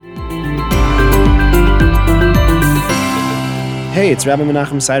Hey, it's Rabbi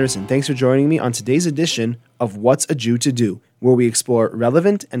Menachem Siderson. Thanks for joining me on today's edition of What's a Jew to Do, where we explore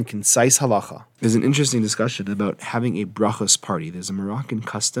relevant and concise halacha. There's an interesting discussion about having a Brachos party. There's a Moroccan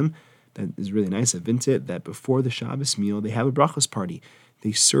custom that is really nice. I've been to it, that before the Shabbos meal, they have a Brachos party.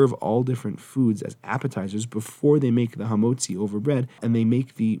 They serve all different foods as appetizers before they make the hamotzi over bread, and they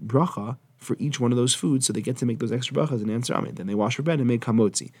make the bracha for each one of those foods, so they get to make those extra brachas and answer amen. Then they wash for bread and make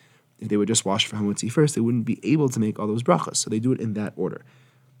hamotzi. If they would just wash for hamotzi first, they wouldn't be able to make all those brachas. So they do it in that order.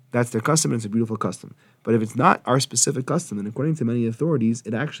 That's their custom, and it's a beautiful custom. But if it's not our specific custom, then according to many authorities,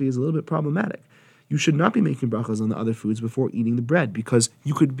 it actually is a little bit problematic. You should not be making brachas on the other foods before eating the bread, because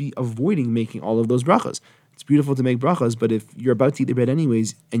you could be avoiding making all of those brachas. It's beautiful to make brachas, but if you're about to eat the bread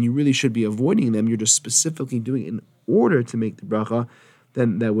anyways, and you really should be avoiding them, you're just specifically doing it in order to make the bracha,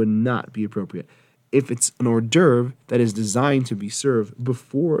 then that would not be appropriate. If it's an hors d'oeuvre that is designed to be served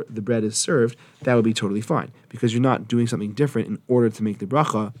before the bread is served, that would be totally fine, because you're not doing something different in order to make the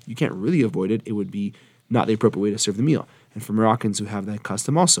bracha. You can't really avoid it. It would be not the appropriate way to serve the meal. And for Moroccans who have that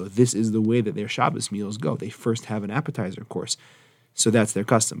custom also, this is the way that their Shabbos meals go. They first have an appetizer course. So that's their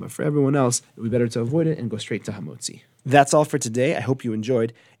custom. But for everyone else, it would be better to avoid it and go straight to hamotzi. That's all for today. I hope you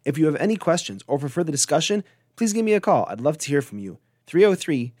enjoyed. If you have any questions or for further discussion, please give me a call. I'd love to hear from you.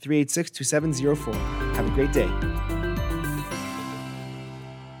 303-386-2704. Have a great day.